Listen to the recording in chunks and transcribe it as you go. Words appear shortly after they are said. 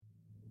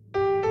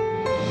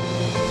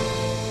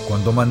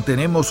Cuando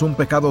mantenemos un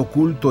pecado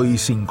oculto y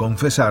sin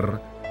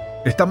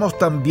confesar, estamos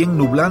también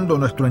nublando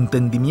nuestro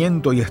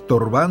entendimiento y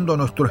estorbando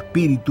nuestro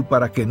espíritu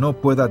para que no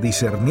pueda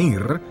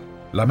discernir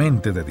la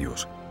mente de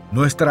Dios.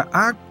 Nuestra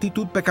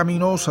actitud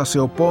pecaminosa se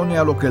opone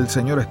a lo que el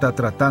Señor está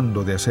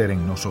tratando de hacer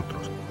en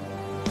nosotros.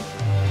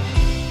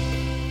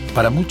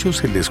 Para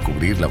muchos, el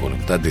descubrir la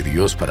voluntad de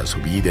Dios para su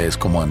vida es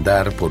como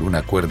andar por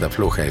una cuerda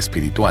floja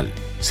espiritual.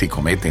 Si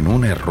cometen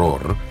un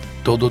error,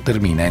 todo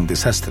termina en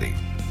desastre.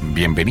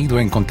 Bienvenido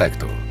en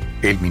Contacto,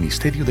 el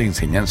Ministerio de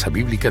Enseñanza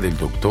Bíblica del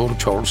Dr.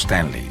 Charles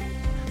Stanley,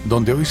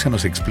 donde hoy se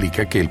nos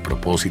explica que el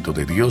propósito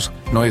de Dios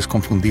no es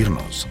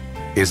confundirnos.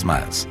 Es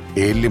más,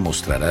 Él le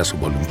mostrará su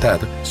voluntad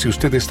si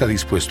usted está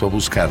dispuesto a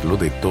buscarlo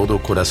de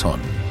todo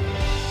corazón.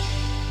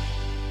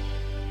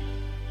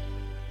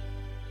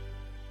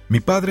 Mi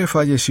padre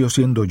falleció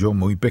siendo yo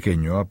muy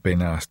pequeño,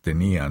 apenas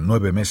tenía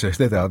 9 meses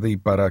de edad, y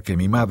para que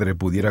mi madre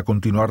pudiera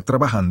continuar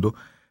trabajando,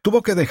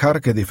 tuvo que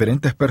dejar que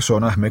diferentes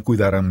personas me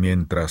cuidaran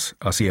mientras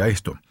hacía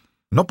esto.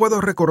 No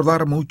puedo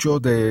recordar mucho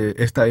de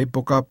esta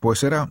época,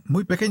 pues era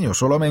muy pequeño,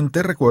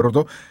 solamente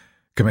recuerdo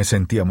que me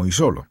sentía muy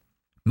solo.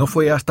 No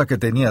fue hasta que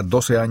tenía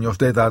 12 años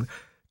de edad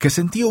que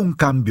sentí un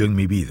cambio en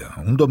mi vida.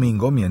 Un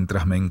domingo,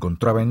 mientras me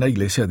encontraba en la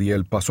iglesia, di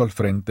el paso al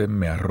frente,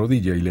 me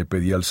arrodillé y le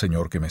pedí al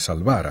Señor que me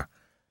salvara.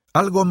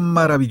 Algo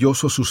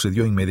maravilloso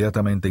sucedió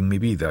inmediatamente en mi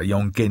vida, y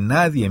aunque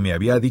nadie me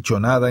había dicho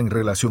nada en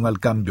relación al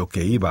cambio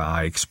que iba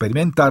a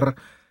experimentar,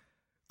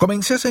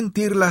 comencé a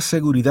sentir la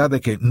seguridad de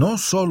que no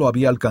solo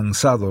había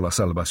alcanzado la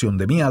salvación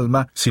de mi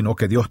alma, sino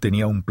que Dios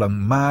tenía un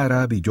plan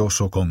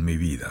maravilloso con mi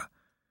vida.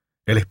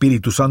 El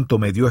Espíritu Santo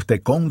me dio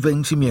este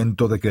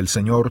convencimiento de que el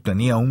Señor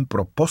tenía un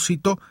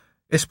propósito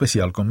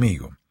especial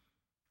conmigo.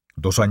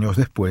 2 años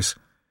después,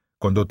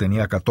 cuando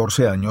tenía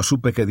 14 años,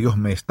 supe que Dios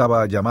me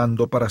estaba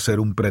llamando para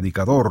ser un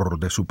predicador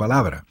de su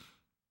palabra.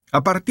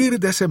 A partir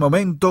de ese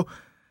momento,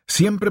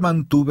 siempre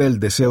mantuve el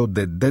deseo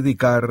de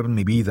dedicar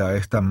mi vida a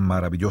esta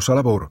maravillosa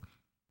labor.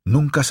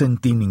 Nunca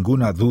sentí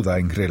ninguna duda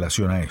en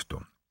relación a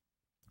esto.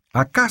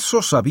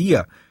 ¿Acaso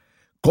sabía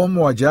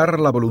cómo hallar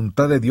la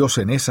voluntad de Dios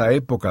en esa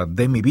época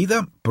de mi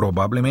vida?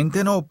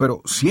 Probablemente no,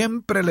 pero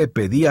siempre le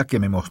pedía que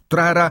me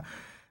mostrara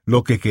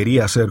lo que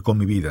quería hacer con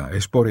mi vida.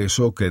 Es por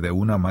eso que de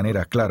una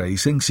manera clara y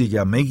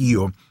sencilla me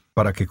guió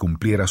para que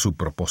cumpliera su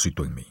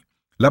propósito en mí.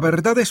 La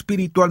verdad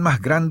espiritual más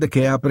grande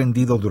que he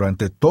aprendido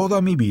durante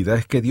toda mi vida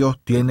es que Dios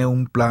tiene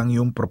un plan y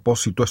un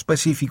propósito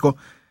específico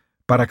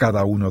para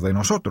cada uno de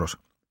nosotros.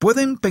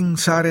 ¿Pueden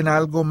pensar en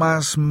algo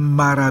más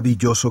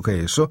maravilloso que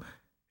eso?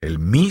 El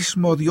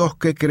mismo Dios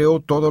que creó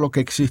todo lo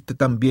que existe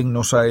también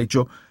nos ha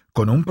hecho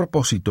con un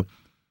propósito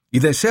y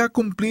desea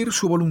cumplir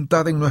su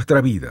voluntad en nuestra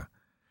vida.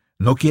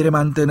 No quiere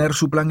mantener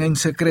su plan en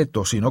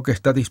secreto, sino que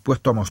está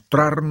dispuesto a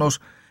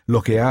mostrarnos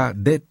lo que ha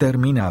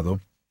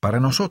determinado para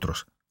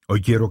nosotros.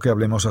 Hoy quiero que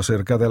hablemos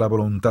acerca de la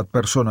voluntad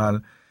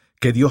personal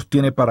que Dios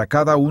tiene para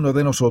cada uno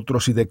de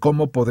nosotros y de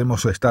cómo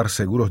podemos estar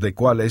seguros de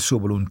cuál es su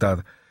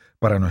voluntad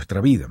para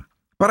nuestra vida.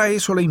 Para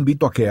eso le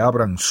invito a que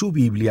abran su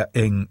Biblia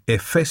en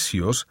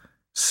Efesios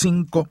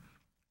 5,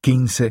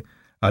 15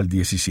 al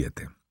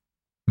 17.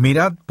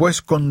 Mirad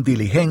pues con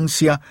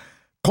diligencia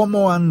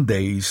cómo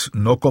andéis,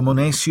 no como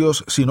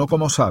necios, sino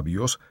como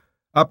sabios,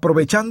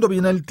 aprovechando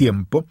bien el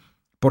tiempo,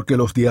 porque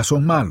los días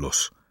son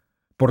malos.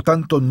 Por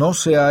tanto, no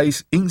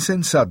seáis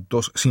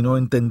insensatos, sino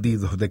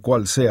entendidos de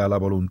cuál sea la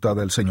voluntad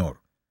del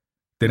Señor.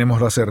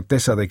 Tenemos la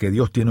certeza de que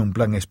Dios tiene un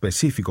plan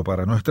específico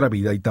para nuestra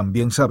vida y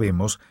también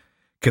sabemos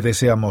que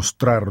desea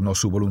mostrarnos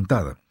su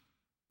voluntad.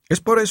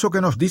 Es por eso que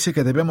nos dice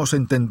que debemos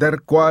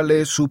entender cuál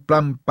es su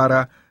plan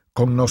para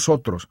con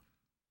nosotros.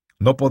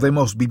 No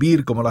podemos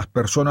vivir como las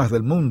personas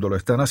del mundo lo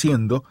están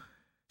haciendo,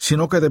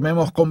 sino que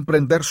debemos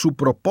comprender su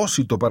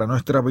propósito para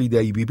nuestra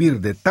vida y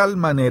vivir de tal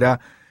manera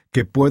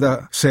que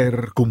pueda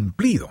ser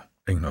cumplido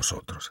en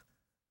nosotros.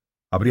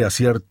 Habría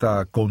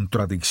cierta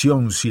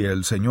contradicción si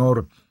el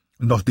Señor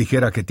nos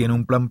dijera que tiene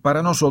un plan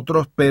para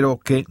nosotros, pero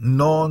que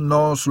no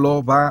nos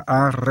lo va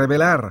a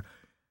revelar.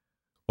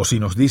 O si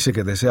nos dice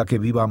que desea que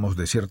vivamos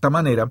de cierta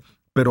manera,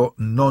 pero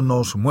no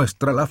nos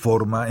muestra la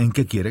forma en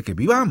que quiere que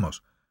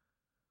vivamos.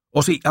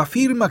 O si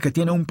afirma que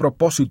tiene un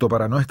propósito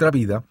para nuestra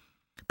vida,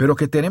 pero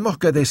que tenemos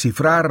que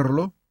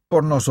descifrarlo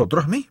por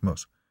nosotros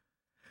mismos.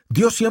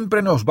 Dios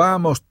siempre nos va a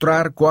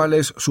mostrar cuál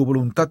es su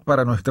voluntad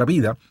para nuestra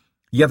vida,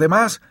 y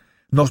además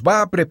nos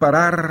va a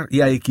preparar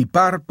y a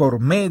equipar por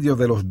medio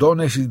de los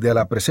dones y de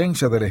la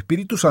presencia del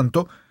Espíritu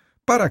Santo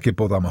para que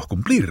podamos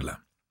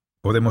cumplirla.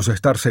 Podemos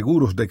estar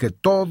seguros de que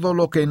todo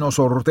lo que nos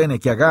ordene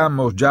que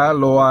hagamos ya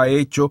lo ha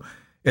hecho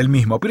Él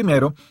mismo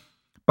primero,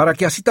 para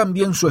que así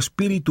también su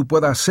Espíritu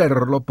pueda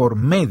hacerlo por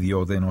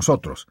medio de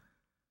nosotros.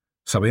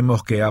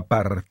 Sabemos que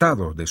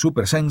apartados de su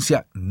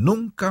presencia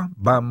nunca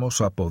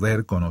vamos a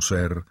poder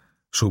conocer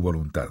su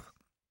voluntad.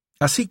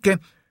 Así que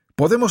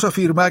podemos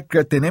afirmar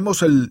que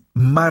tenemos el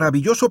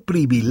maravilloso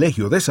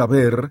privilegio de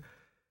saber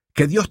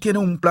que Dios tiene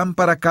un plan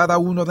para cada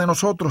uno de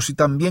nosotros y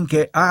también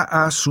que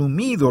ha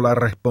asumido la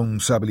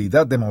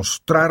responsabilidad de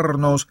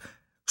mostrarnos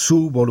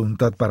su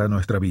voluntad para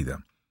nuestra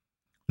vida.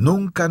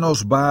 Nunca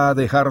nos va a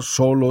dejar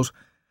solos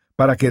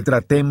para que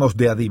tratemos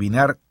de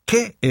adivinar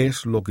qué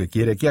es lo que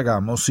quiere que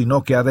hagamos,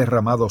 sino que ha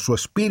derramado su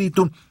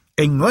Espíritu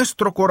en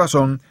nuestro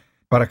corazón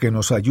para que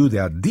nos ayude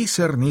a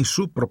discernir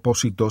sus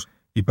propósitos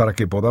y para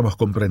que podamos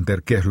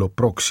comprender qué es lo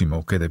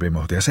próximo que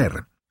debemos de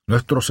hacer.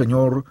 Nuestro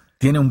Señor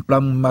tiene un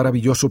plan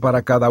maravilloso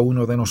para cada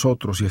uno de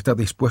nosotros y está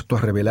dispuesto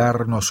a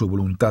revelarnos su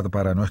voluntad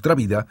para nuestra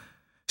vida,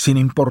 sin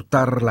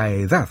importar la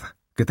edad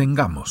que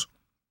tengamos.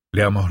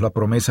 Leamos la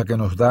promesa que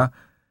nos da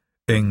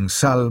en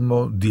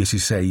Salmo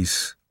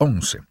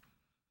 16:11.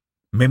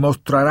 Me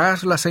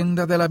mostrarás la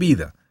senda de la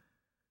vida.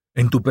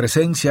 En tu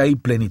presencia hay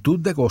plenitud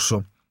de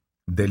gozo,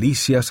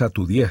 delicias a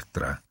tu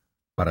diestra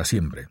para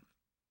siempre.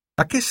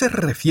 ¿A qué se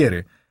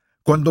refiere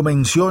cuando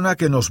menciona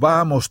que nos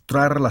va a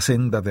mostrar la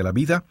senda de la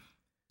vida?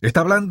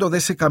 Está hablando de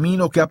ese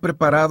camino que ha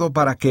preparado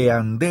para que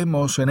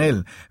andemos en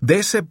él, de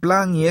ese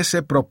plan y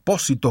ese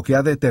propósito que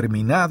ha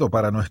determinado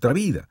para nuestra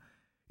vida.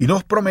 Y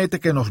nos promete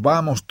que nos va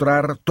a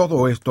mostrar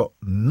todo esto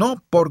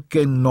no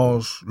porque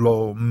nos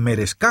lo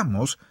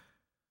merezcamos,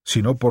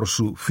 sino por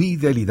su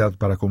fidelidad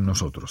para con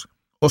nosotros.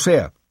 O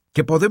sea,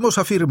 que podemos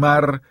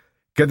afirmar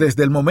que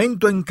desde el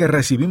momento en que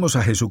recibimos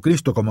a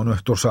Jesucristo como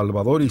nuestro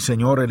Salvador y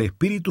Señor, el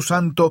Espíritu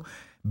Santo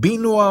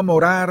vino a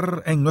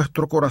morar en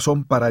nuestro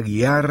corazón para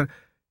guiar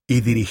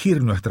y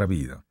dirigir nuestra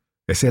vida.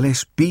 Es el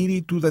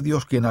Espíritu de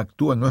Dios quien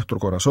actúa en nuestro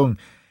corazón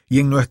y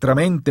en nuestra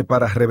mente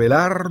para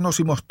revelarnos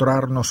y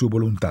mostrarnos su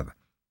voluntad.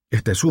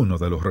 Este es uno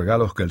de los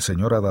regalos que el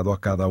Señor ha dado a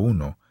cada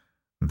uno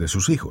de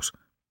sus hijos.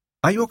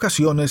 Hay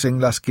ocasiones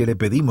en las que le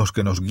pedimos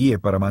que nos guíe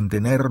para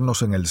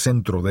mantenernos en el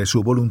centro de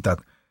su voluntad,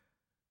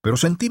 pero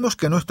sentimos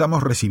que no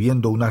estamos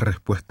recibiendo una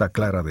respuesta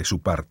clara de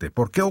su parte.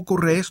 ¿Por qué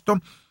ocurre esto?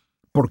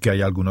 Porque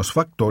hay algunos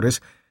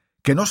factores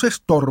que nos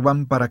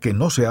estorban para que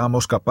no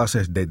seamos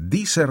capaces de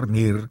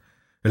discernir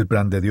el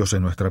plan de Dios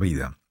en nuestra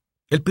vida.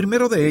 El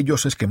primero de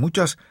ellos es que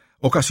muchas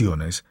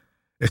ocasiones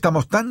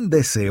estamos tan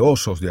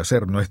deseosos de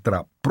hacer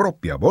nuestra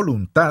propia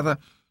voluntad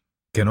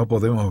que no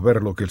podemos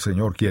ver lo que el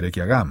Señor quiere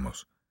que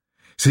hagamos.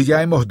 Si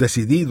ya hemos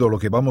decidido lo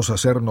que vamos a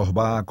hacer, nos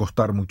va a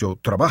costar mucho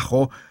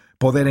trabajo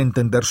poder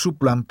entender su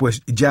plan,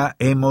 pues ya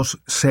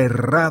hemos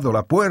cerrado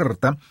la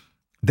puerta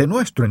de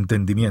nuestro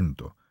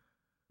entendimiento.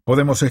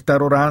 Podemos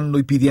estar orando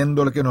y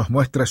pidiéndole que nos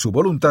muestre su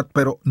voluntad,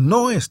 pero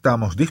no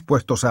estamos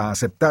dispuestos a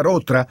aceptar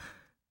otra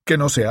que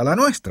no sea la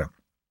nuestra.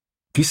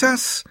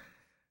 Quizás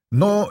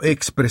no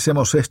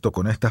expresemos esto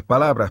con estas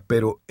palabras,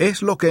 pero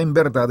es lo que en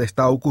verdad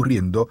está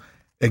ocurriendo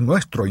en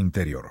nuestro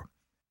interior.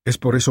 Es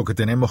por eso que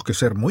tenemos que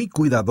ser muy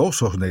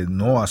cuidadosos de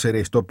no hacer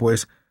esto,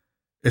 pues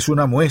es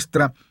una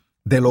muestra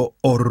de lo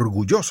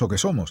orgulloso que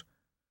somos.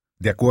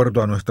 De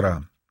acuerdo a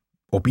nuestra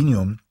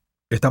opinión,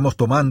 estamos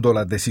tomando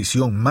la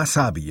decisión más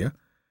sabia,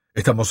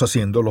 estamos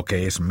haciendo lo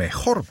que es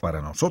mejor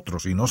para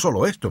nosotros, y no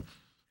solo esto,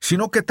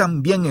 sino que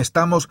también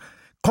estamos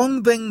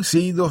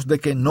convencidos de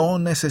que no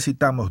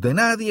necesitamos de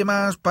nadie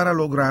más para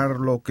lograr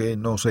lo que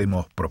nos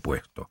hemos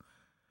propuesto.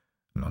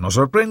 No nos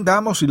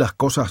sorprendamos si las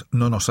cosas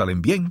no nos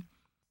salen bien,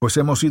 pues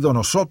hemos sido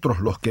nosotros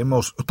los que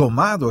hemos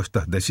tomado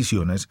estas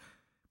decisiones,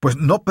 pues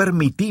no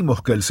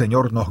permitimos que el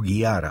Señor nos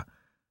guiara.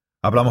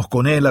 Hablamos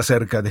con Él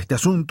acerca de este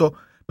asunto,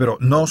 pero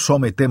no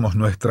sometemos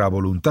nuestra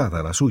voluntad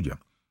a la suya.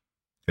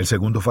 El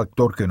segundo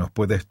factor que nos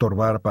puede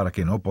estorbar para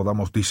que no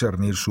podamos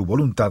discernir su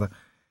voluntad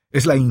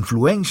es la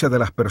influencia de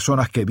las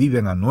personas que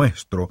viven a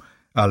nuestro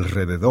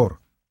alrededor.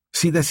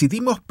 Si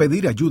decidimos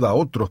pedir ayuda a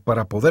otros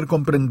para poder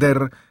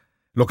comprender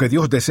lo que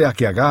Dios desea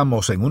que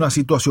hagamos en una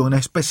situación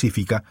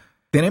específica,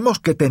 tenemos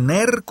que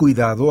tener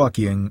cuidado a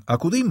quien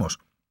acudimos.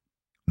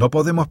 No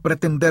podemos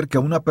pretender que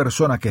una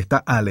persona que está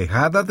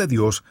alejada de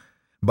Dios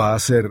va a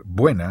ser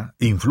buena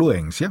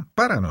influencia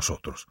para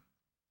nosotros.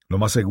 Lo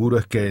más seguro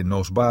es que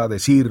nos va a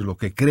decir lo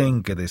que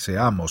creen que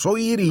deseamos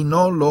oír y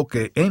no lo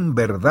que en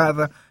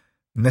verdad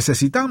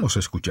necesitamos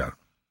escuchar.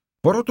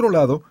 Por otro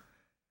lado,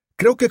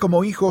 creo que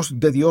como hijos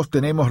de Dios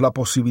tenemos la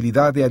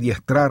posibilidad de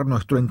adiestrar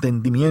nuestro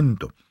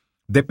entendimiento,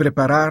 de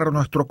preparar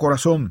nuestro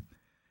corazón,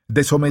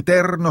 de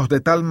someternos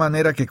de tal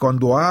manera que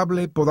cuando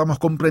hable podamos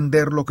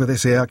comprender lo que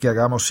desea que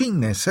hagamos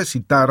sin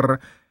necesitar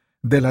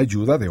de la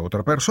ayuda de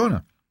otra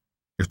persona.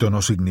 Esto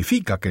no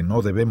significa que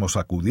no debemos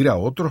acudir a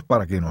otros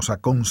para que nos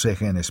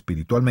aconsejen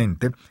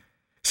espiritualmente,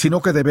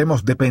 sino que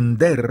debemos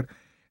depender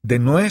de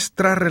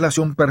nuestra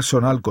relación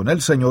personal con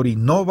el Señor y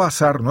no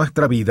basar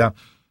nuestra vida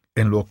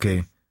en lo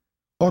que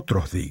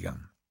otros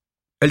digan.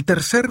 El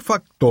tercer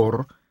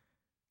factor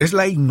es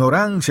la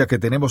ignorancia que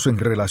tenemos en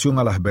relación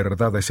a las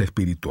verdades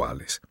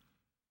espirituales.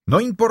 No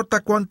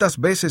importa cuántas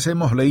veces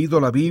hemos leído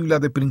la Biblia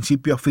de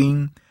principio a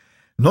fin,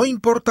 no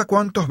importa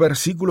cuántos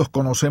versículos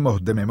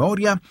conocemos de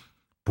memoria,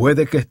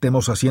 puede que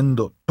estemos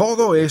haciendo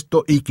todo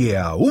esto y que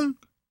aún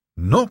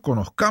no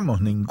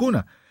conozcamos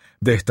ninguna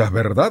de estas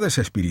verdades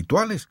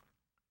espirituales.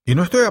 Y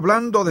no estoy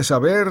hablando de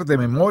saber de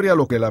memoria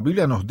lo que la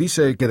Biblia nos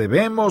dice que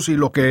debemos y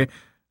lo que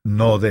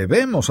no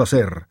debemos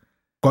hacer.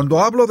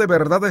 Cuando hablo de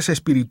verdades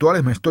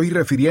espirituales me estoy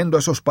refiriendo a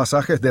esos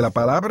pasajes de la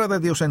palabra de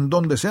Dios en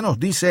donde se nos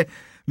dice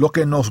lo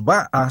que nos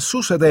va a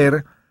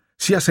suceder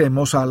si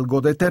hacemos algo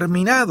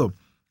determinado.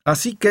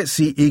 Así que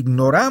si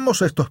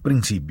ignoramos estos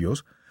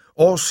principios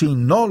o si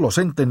no los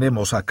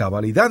entendemos a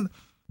cabalidad,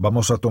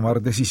 vamos a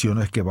tomar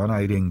decisiones que van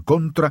a ir en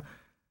contra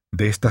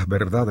de estas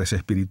verdades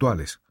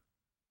espirituales.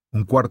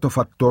 Un cuarto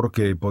factor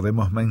que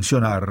podemos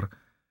mencionar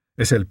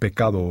es el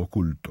pecado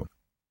oculto.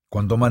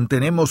 Cuando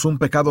mantenemos un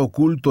pecado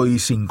oculto y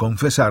sin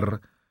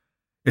confesar,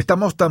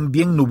 estamos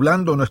también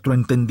nublando nuestro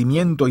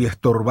entendimiento y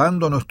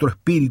estorbando nuestro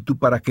espíritu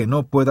para que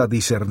no pueda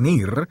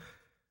discernir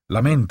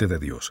la mente de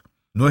Dios.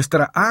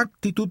 Nuestra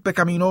actitud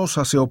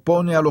pecaminosa se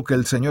opone a lo que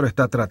el Señor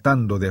está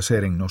tratando de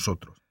hacer en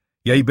nosotros.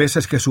 Y hay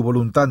veces que su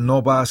voluntad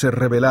no va a ser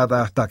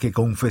revelada hasta que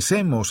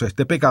confesemos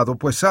este pecado,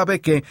 pues sabe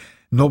que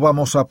no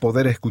vamos a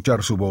poder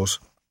escuchar su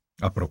voz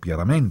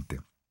apropiadamente.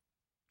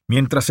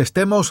 Mientras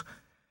estemos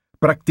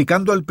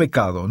practicando el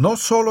pecado, no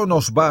solo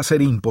nos va a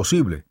ser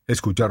imposible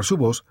escuchar su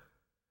voz,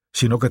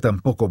 sino que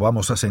tampoco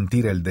vamos a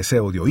sentir el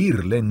deseo de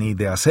oírle ni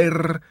de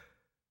hacer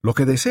lo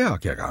que desea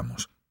que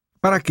hagamos.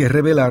 ¿Para qué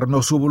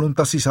revelarnos su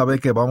voluntad si sabe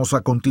que vamos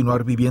a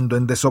continuar viviendo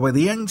en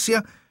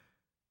desobediencia?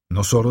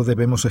 No solo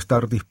debemos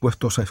estar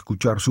dispuestos a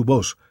escuchar su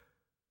voz,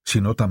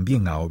 sino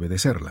también a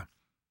obedecerla.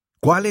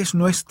 ¿Cuál es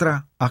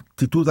nuestra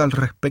actitud al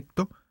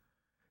respecto?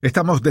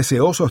 ¿Estamos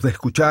deseosos de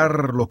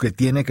escuchar lo que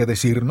tiene que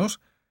decirnos?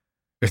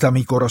 ¿Está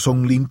mi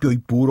corazón limpio y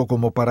puro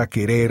como para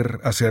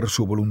querer hacer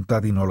su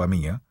voluntad y no la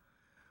mía?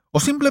 ¿O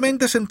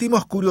simplemente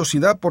sentimos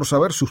curiosidad por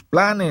saber sus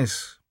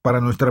planes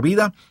para nuestra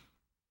vida?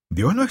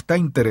 Dios no está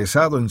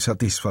interesado en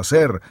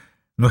satisfacer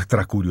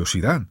nuestra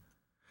curiosidad,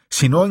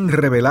 sino en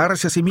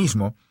revelarse a sí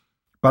mismo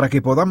para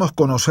que podamos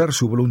conocer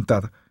su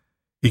voluntad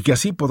y que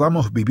así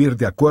podamos vivir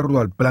de acuerdo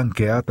al plan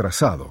que ha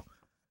trazado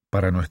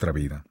para nuestra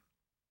vida.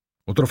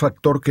 Otro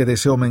factor que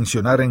deseo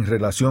mencionar en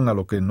relación a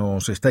lo que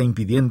nos está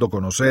impidiendo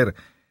conocer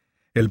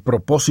el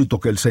propósito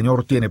que el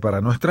Señor tiene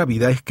para nuestra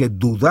vida es que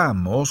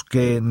dudamos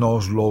que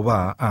nos lo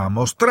va a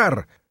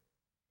mostrar.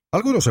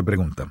 Algunos se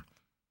preguntan,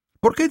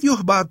 ¿por qué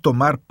Dios va a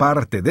tomar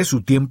parte de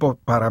su tiempo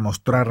para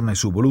mostrarme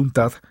su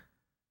voluntad?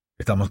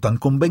 Estamos tan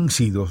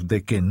convencidos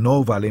de que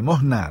no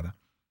valemos nada,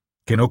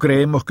 que no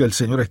creemos que el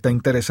Señor está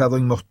interesado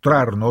en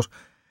mostrarnos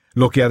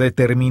lo que ha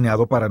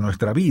determinado para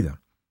nuestra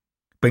vida.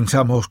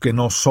 Pensamos que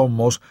no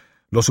somos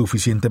lo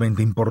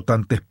suficientemente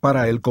importantes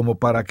para Él como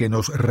para que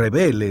nos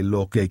revele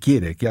lo que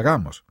quiere que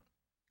hagamos.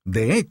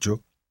 De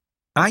hecho,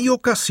 hay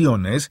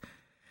ocasiones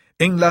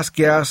en las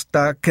que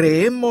hasta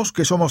creemos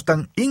que somos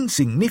tan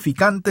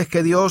insignificantes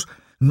que Dios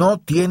no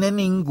tiene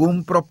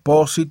ningún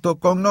propósito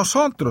con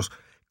nosotros.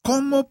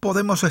 ¿Cómo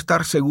podemos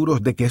estar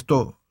seguros de que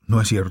esto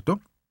no es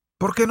cierto?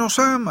 Porque nos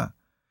ama,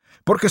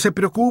 porque se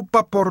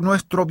preocupa por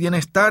nuestro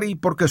bienestar y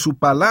porque su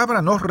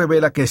palabra nos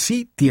revela que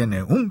sí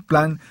tiene un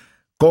plan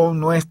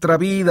con nuestra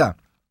vida.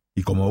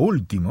 Y como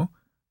último,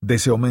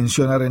 deseo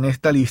mencionar en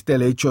esta lista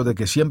el hecho de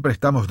que siempre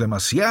estamos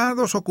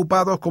demasiado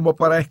ocupados como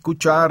para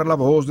escuchar la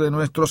voz de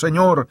nuestro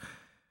Señor.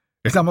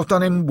 Estamos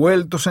tan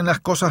envueltos en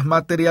las cosas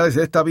materiales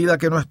de esta vida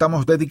que no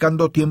estamos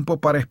dedicando tiempo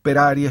para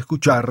esperar y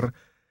escuchar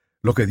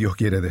lo que Dios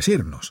quiere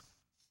decirnos.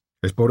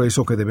 Es por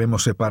eso que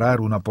debemos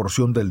separar una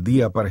porción del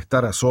día para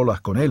estar a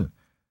solas con Él.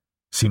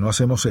 Si no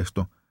hacemos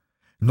esto,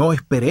 no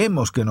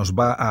esperemos que nos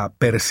va a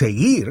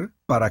perseguir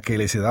para que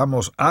le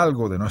cedamos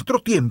algo de nuestro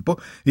tiempo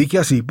y que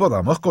así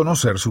podamos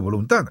conocer su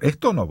voluntad.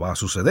 Esto no va a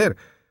suceder,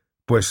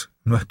 pues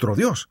nuestro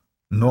Dios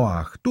no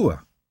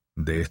actúa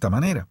de esta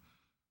manera.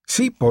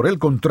 Si, por el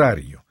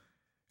contrario,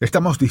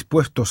 estamos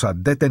dispuestos a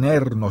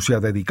detenernos y a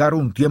dedicar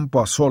un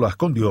tiempo a solas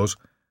con Dios,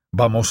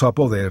 vamos a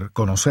poder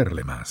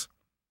conocerle más.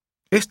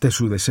 Este es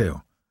su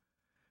deseo,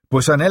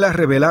 pues anhela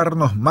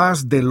revelarnos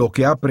más de lo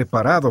que ha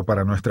preparado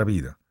para nuestra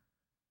vida.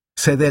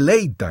 Se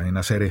deleita en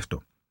hacer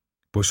esto,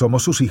 pues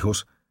somos sus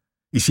hijos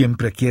y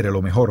siempre quiere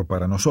lo mejor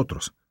para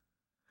nosotros.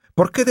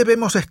 ¿Por qué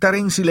debemos estar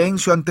en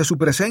silencio ante su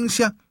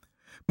presencia?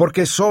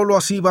 Porque sólo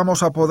así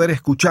vamos a poder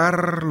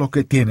escuchar lo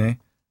que tiene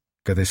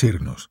que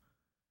decirnos.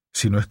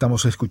 Si no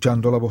estamos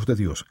escuchando la voz de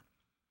Dios,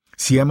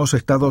 si hemos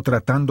estado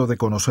tratando de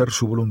conocer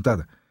su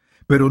voluntad,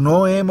 pero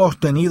no hemos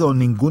tenido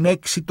ningún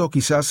éxito,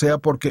 quizás sea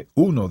porque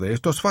uno de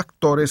estos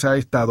factores ha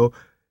estado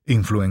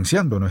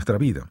influenciando nuestra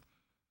vida.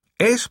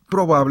 Es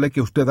probable que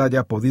usted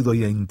haya podido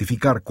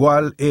identificar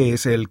cuál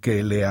es el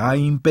que le ha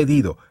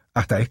impedido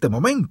hasta este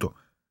momento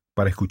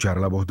para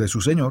escuchar la voz de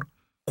su Señor.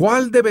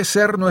 ¿Cuál debe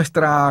ser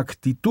nuestra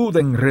actitud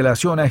en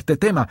relación a este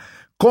tema?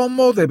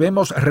 ¿Cómo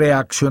debemos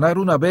reaccionar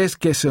una vez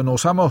que se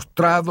nos ha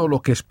mostrado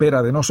lo que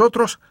espera de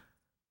nosotros?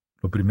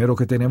 Lo primero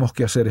que tenemos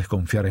que hacer es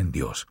confiar en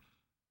Dios.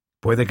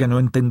 Puede que no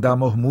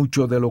entendamos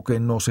mucho de lo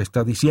que nos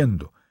está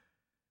diciendo,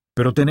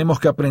 pero tenemos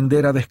que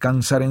aprender a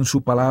descansar en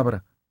su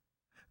palabra.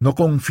 No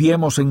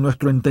confiemos en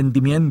nuestro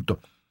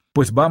entendimiento,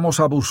 pues vamos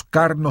a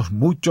buscarnos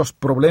muchos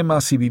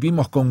problemas si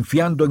vivimos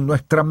confiando en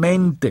nuestra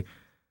mente.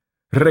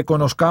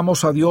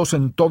 Reconozcamos a Dios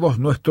en todos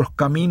nuestros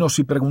caminos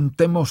y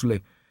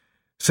preguntémosle,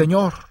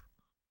 Señor,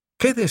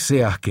 ¿qué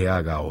deseas que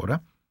haga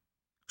ahora?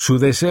 Su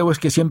deseo es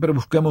que siempre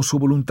busquemos su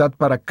voluntad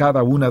para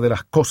cada una de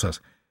las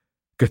cosas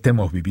que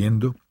estemos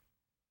viviendo.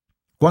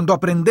 Cuando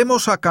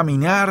aprendemos a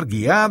caminar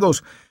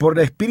guiados por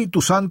el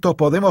Espíritu Santo,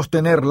 podemos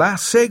tener la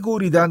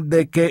seguridad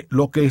de que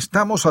lo que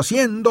estamos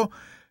haciendo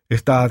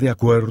está de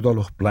acuerdo a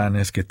los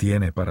planes que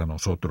tiene para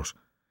nosotros.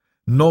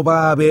 No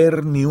va a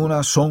haber ni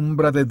una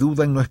sombra de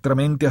duda en nuestra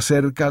mente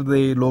acerca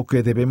de lo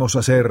que debemos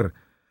hacer,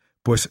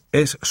 pues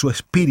es su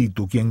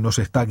Espíritu quien nos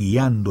está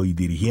guiando y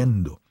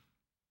dirigiendo.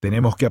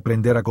 Tenemos que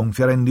aprender a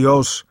confiar en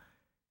Dios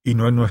y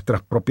no en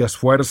nuestras propias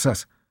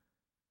fuerzas.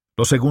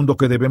 Lo segundo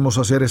que debemos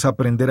hacer es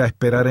aprender a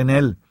esperar en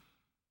Él.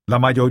 La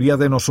mayoría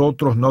de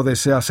nosotros no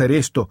desea hacer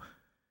esto,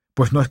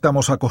 pues no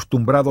estamos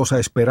acostumbrados a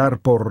esperar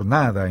por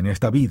nada en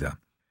esta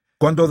vida.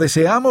 Cuando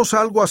deseamos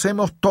algo,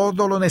 hacemos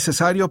todo lo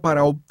necesario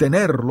para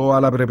obtenerlo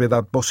a la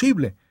brevedad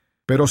posible.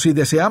 Pero si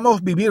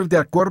deseamos vivir de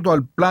acuerdo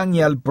al plan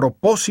y al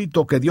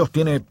propósito que Dios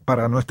tiene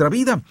para nuestra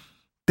vida,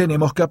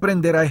 tenemos que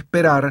aprender a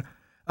esperar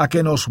a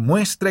que nos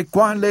muestre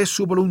cuál es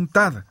su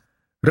voluntad.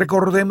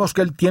 Recordemos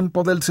que el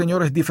tiempo del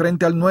Señor es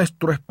diferente al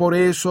nuestro, es por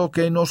eso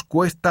que nos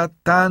cuesta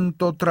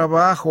tanto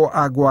trabajo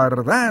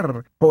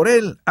aguardar por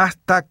Él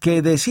hasta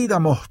que decida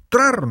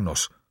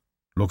mostrarnos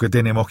lo que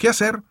tenemos que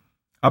hacer.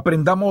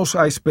 Aprendamos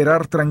a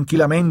esperar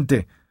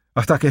tranquilamente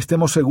hasta que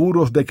estemos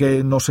seguros de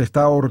que nos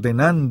está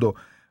ordenando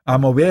a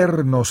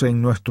movernos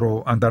en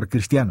nuestro andar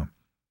cristiano.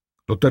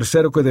 Lo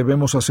tercero que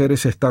debemos hacer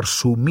es estar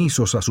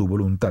sumisos a su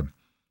voluntad.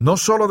 No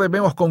solo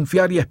debemos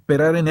confiar y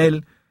esperar en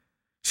Él,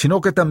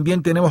 sino que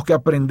también tenemos que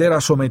aprender a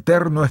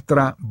someter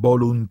nuestra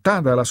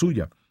voluntad a la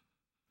suya.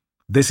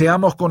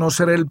 ¿Deseamos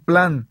conocer el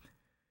plan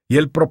y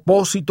el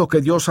propósito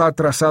que Dios ha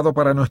trazado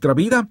para nuestra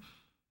vida?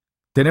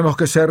 Tenemos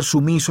que ser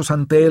sumisos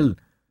ante Él,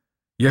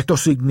 y esto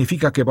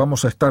significa que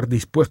vamos a estar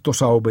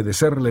dispuestos a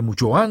obedecerle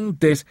mucho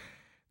antes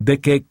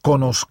de que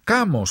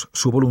conozcamos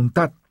su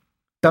voluntad.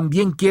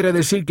 También quiere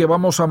decir que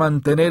vamos a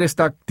mantener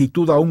esta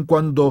actitud aun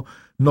cuando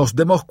nos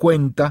demos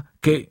cuenta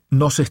que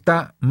nos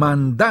está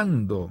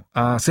mandando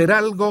a hacer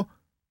algo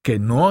que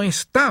no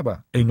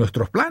estaba en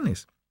nuestros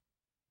planes.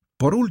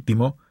 Por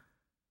último,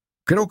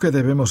 creo que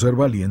debemos ser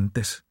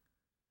valientes.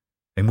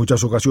 En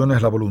muchas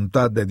ocasiones la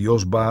voluntad de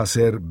Dios va a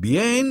ser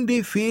bien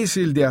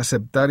difícil de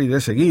aceptar y de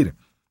seguir,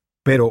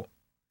 pero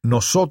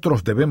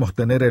nosotros debemos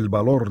tener el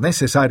valor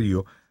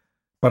necesario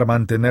para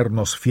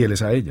mantenernos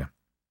fieles a ella.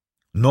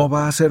 No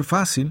va a ser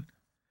fácil,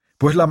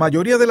 pues la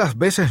mayoría de las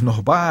veces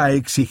nos va a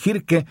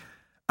exigir que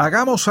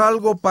hagamos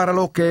algo para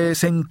lo que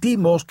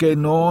sentimos que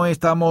no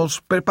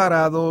estamos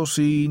preparados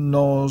y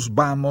nos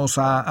vamos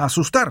a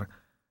asustar.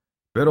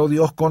 Pero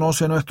Dios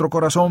conoce nuestro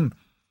corazón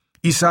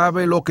y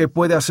sabe lo que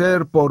puede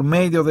hacer por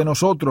medio de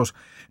nosotros.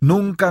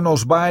 Nunca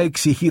nos va a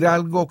exigir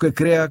algo que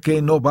crea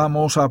que no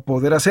vamos a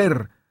poder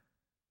hacer.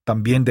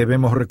 También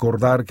debemos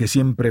recordar que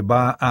siempre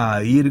va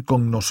a ir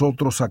con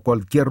nosotros a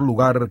cualquier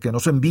lugar que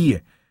nos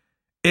envíe.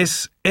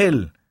 Es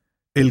Él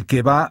el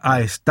que va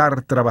a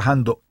estar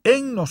trabajando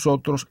en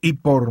nosotros y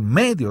por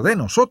medio de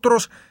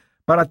nosotros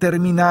para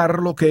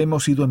terminar lo que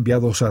hemos sido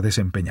enviados a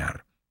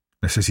desempeñar.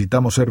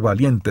 Necesitamos ser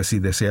valientes si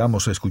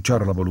deseamos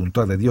escuchar la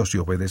voluntad de Dios y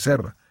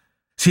obedecerla.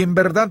 Si en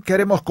verdad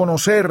queremos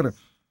conocer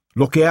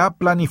lo que ha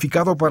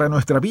planificado para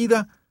nuestra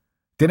vida,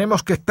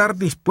 tenemos que estar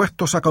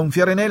dispuestos a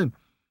confiar en Él.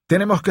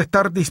 Tenemos que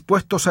estar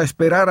dispuestos a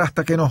esperar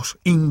hasta que nos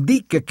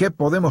indique que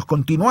podemos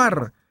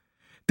continuar.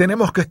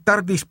 Tenemos que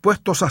estar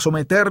dispuestos a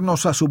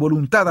someternos a su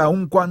voluntad,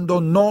 aun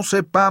cuando no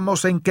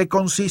sepamos en qué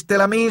consiste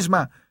la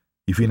misma.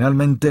 Y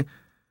finalmente,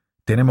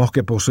 tenemos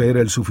que poseer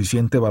el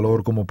suficiente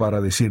valor como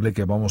para decirle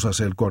que vamos a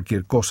hacer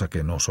cualquier cosa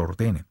que nos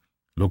ordene.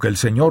 Lo que el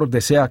Señor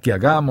desea que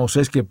hagamos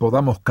es que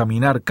podamos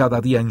caminar cada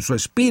día en su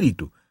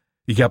espíritu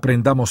y que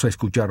aprendamos a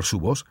escuchar su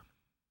voz.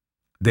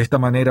 De esta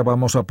manera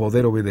vamos a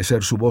poder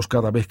obedecer su voz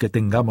cada vez que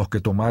tengamos que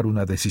tomar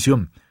una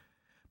decisión,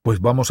 pues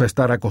vamos a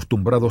estar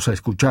acostumbrados a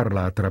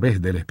escucharla a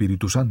través del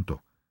Espíritu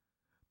Santo.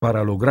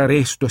 Para lograr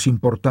esto es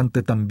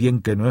importante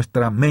también que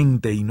nuestra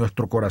mente y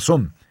nuestro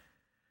corazón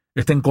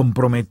estén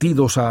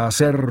comprometidos a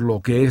hacer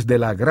lo que es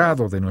del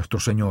agrado de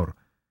nuestro Señor,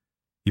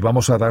 y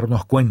vamos a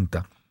darnos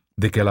cuenta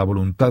de que la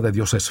voluntad de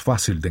Dios es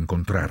fácil de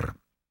encontrar.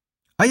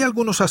 Hay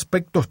algunos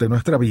aspectos de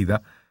nuestra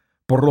vida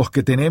por los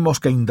que tenemos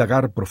que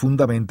indagar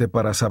profundamente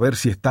para saber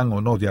si están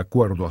o no de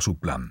acuerdo a su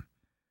plan.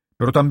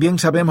 Pero también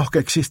sabemos que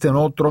existen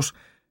otros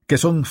que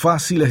son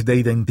fáciles de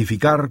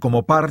identificar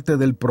como parte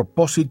del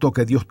propósito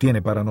que Dios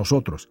tiene para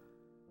nosotros.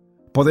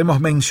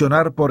 Podemos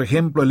mencionar, por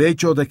ejemplo, el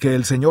hecho de que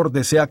el Señor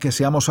desea que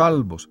seamos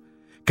salvos,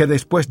 que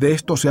después de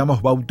esto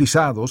seamos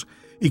bautizados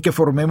y que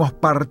formemos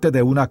parte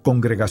de una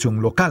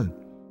congregación local.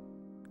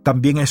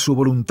 También es su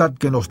voluntad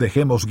que nos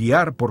dejemos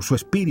guiar por su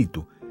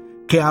Espíritu,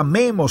 que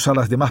amemos a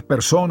las demás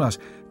personas,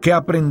 que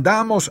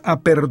aprendamos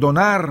a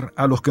perdonar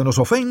a los que nos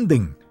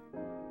ofenden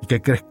y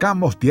que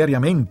crezcamos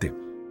diariamente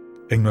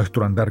en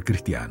nuestro andar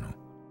cristiano.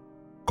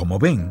 Como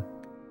ven,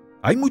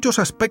 hay muchos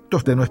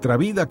aspectos de nuestra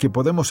vida que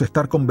podemos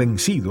estar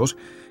convencidos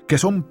que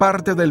son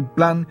parte del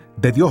plan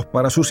de Dios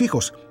para sus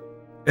hijos,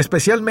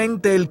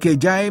 especialmente el que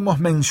ya hemos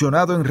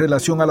mencionado en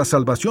relación a la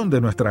salvación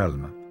de nuestra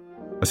alma.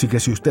 Así que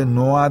si usted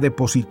no ha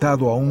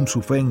depositado aún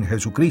su fe en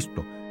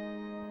Jesucristo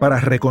para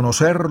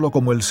reconocerlo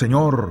como el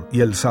Señor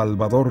y el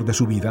Salvador de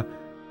su vida,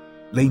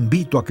 le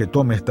invito a que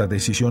tome esta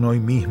decisión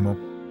hoy mismo,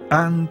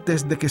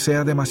 antes de que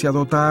sea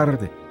demasiado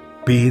tarde.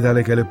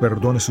 Pídale que le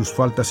perdone sus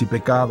faltas y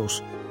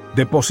pecados,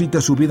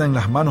 deposite su vida en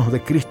las manos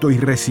de Cristo y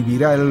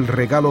recibirá el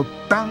regalo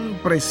tan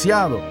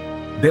preciado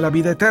de la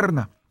vida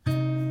eterna.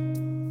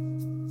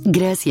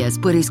 Gracias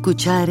por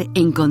escuchar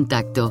En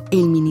Contacto,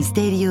 el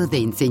Ministerio de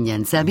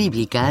Enseñanza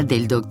Bíblica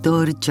del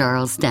Dr.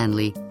 Charles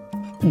Stanley.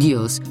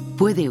 Dios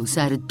puede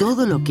usar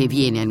todo lo que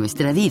viene a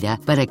nuestra vida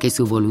para que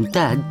su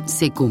voluntad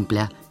se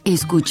cumpla.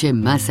 Escuche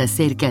más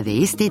acerca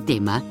de este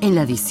tema en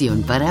la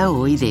edición para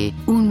hoy de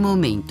Un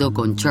Momento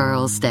con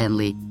Charles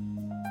Stanley.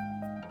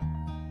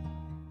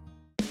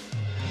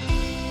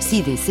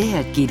 Si desea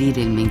adquirir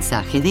el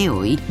mensaje de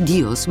hoy,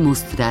 Dios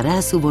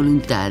mostrará su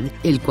voluntad,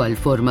 el cual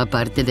forma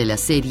parte de la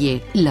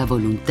serie La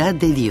Voluntad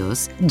de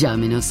Dios,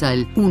 llámenos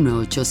al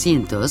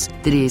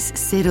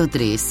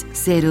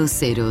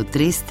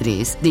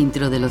 1-800-303-0033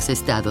 dentro de los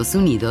Estados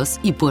Unidos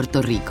y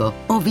Puerto Rico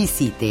o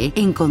visite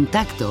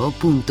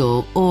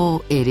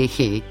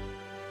encontacto.org.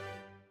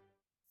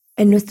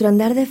 En nuestro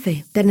andar de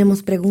fe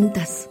tenemos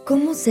preguntas.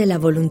 ¿Cómo sé la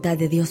voluntad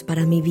de Dios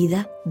para mi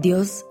vida?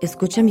 ¿Dios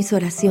escucha mis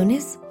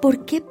oraciones?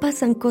 ¿Por qué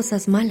pasan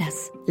cosas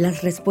malas?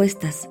 Las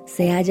respuestas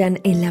se hallan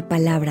en la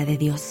palabra de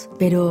Dios.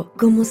 Pero,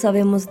 ¿cómo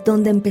sabemos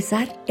dónde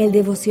empezar? El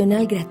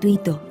devocional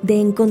gratuito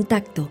de En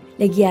Contacto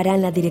le guiará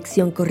en la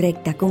dirección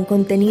correcta con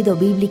contenido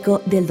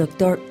bíblico del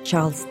Dr.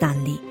 Charles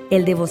Stanley.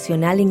 El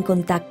devocional En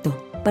Contacto.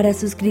 Para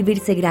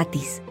suscribirse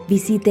gratis,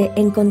 visite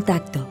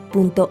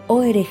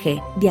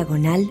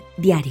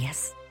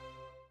encontacto.org/diarias.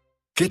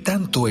 ¿Qué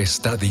tanto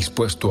está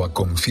dispuesto a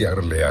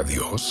confiarle a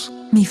Dios?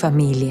 Mi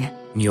familia.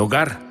 Mi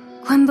hogar.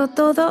 Cuando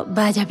todo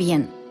vaya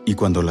bien. Y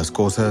cuando las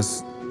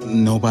cosas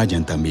no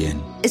vayan tan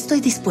bien. Estoy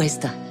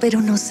dispuesta,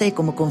 pero no sé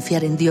cómo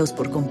confiar en Dios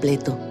por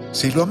completo.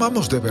 Si lo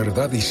amamos de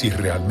verdad y si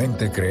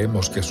realmente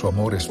creemos que su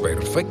amor es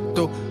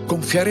perfecto,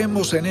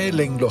 confiaremos en Él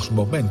en los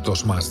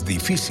momentos más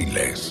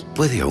difíciles.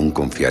 ¿Puede aún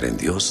confiar en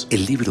Dios?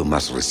 El libro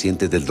más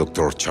reciente del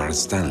Dr. Charles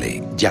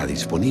Stanley, ya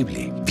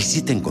disponible.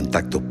 Visita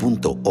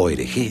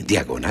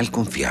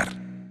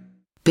encontacto.org/confiar.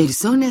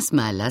 Personas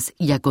malas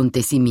y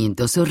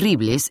acontecimientos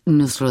horribles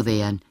nos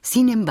rodean.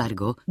 Sin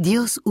embargo,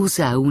 Dios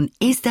usa aún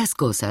estas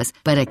cosas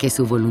para que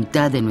su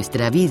voluntad de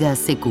nuestra vida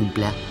se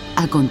cumpla.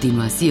 A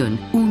continuación,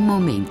 un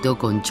momento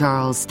con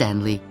Charles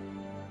Stanley.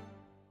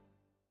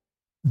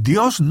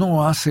 Dios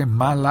no hace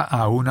mala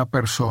a una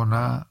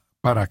persona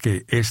para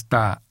que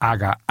ésta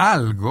haga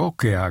algo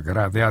que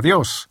agrade a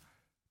Dios.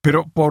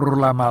 Pero por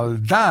la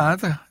maldad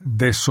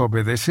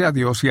desobedece a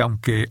Dios y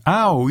aunque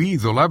ha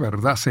oído la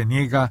verdad se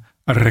niega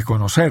a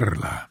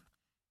reconocerla.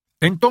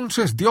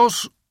 Entonces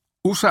Dios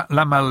usa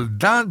la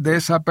maldad de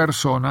esa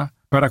persona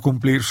para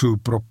cumplir su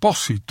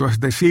propósito, es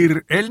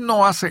decir, Él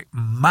no hace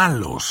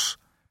malos,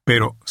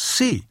 pero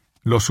sí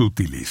los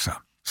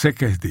utiliza. Sé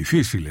que es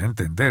difícil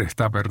entender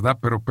esta verdad,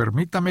 pero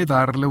permítame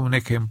darle un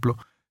ejemplo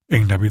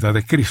en la vida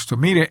de Cristo.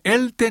 Mire,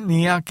 Él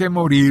tenía que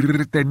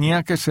morir,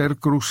 tenía que ser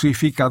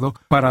crucificado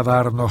para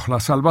darnos la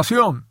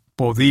salvación.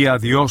 ¿Podía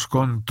Dios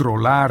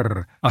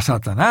controlar a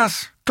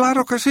Satanás?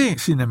 Claro que sí.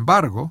 Sin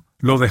embargo,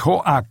 lo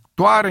dejó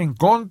actuar en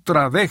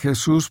contra de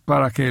Jesús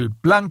para que el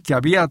plan que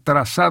había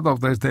trazado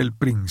desde el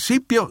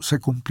principio se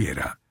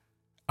cumpliera.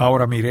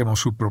 Ahora miremos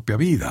su propia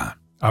vida.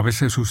 A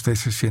veces usted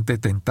se siente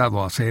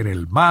tentado a hacer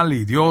el mal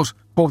y Dios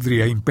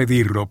podría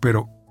impedirlo,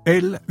 pero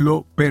Él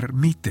lo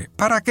permite.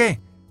 ¿Para qué?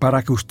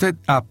 Para que usted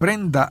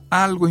aprenda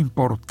algo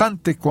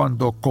importante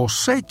cuando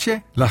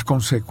coseche las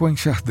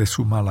consecuencias de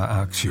su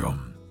mala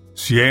acción.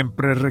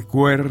 Siempre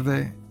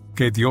recuerde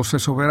que Dios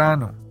es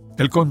soberano.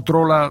 Él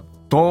controla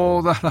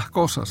todas las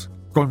cosas.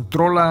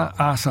 Controla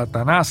a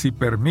Satanás y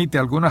permite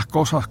algunas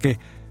cosas que,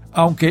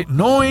 aunque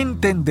no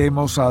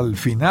entendemos, al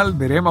final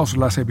veremos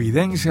las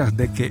evidencias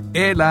de que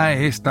Él ha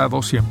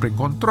estado siempre en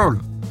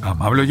control.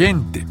 Amable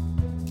oyente,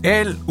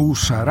 Él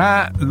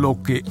usará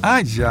lo que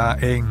haya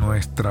en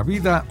nuestra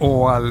vida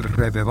o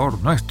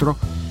alrededor nuestro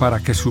para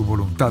que su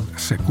voluntad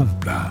se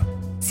cumpla.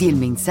 Si el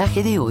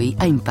mensaje de hoy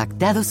ha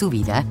impactado su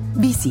vida,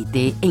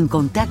 visite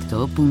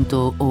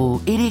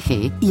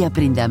encontacto.org y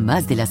aprenda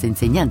más de las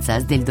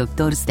enseñanzas del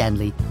Dr.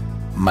 Stanley.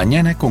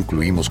 Mañana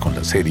concluimos con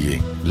la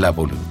serie La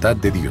Voluntad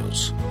de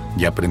Dios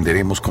y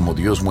aprenderemos cómo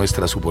Dios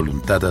muestra su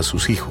voluntad a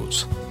sus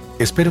hijos.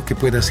 Espero que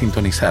pueda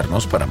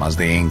sintonizarnos para más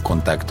de En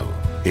Contacto,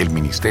 el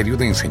Ministerio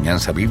de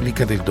Enseñanza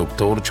Bíblica del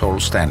Dr.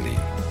 Charles Stanley.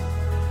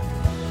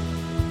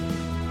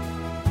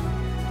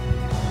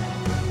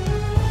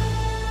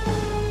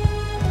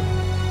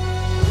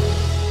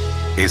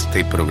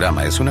 Este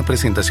programa es una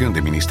presentación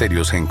de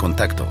Ministerios En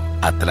Contacto,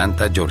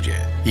 Atlanta,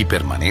 Georgia, y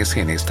permanece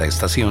en esta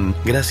estación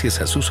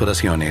gracias a sus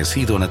oraciones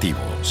y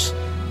donativos.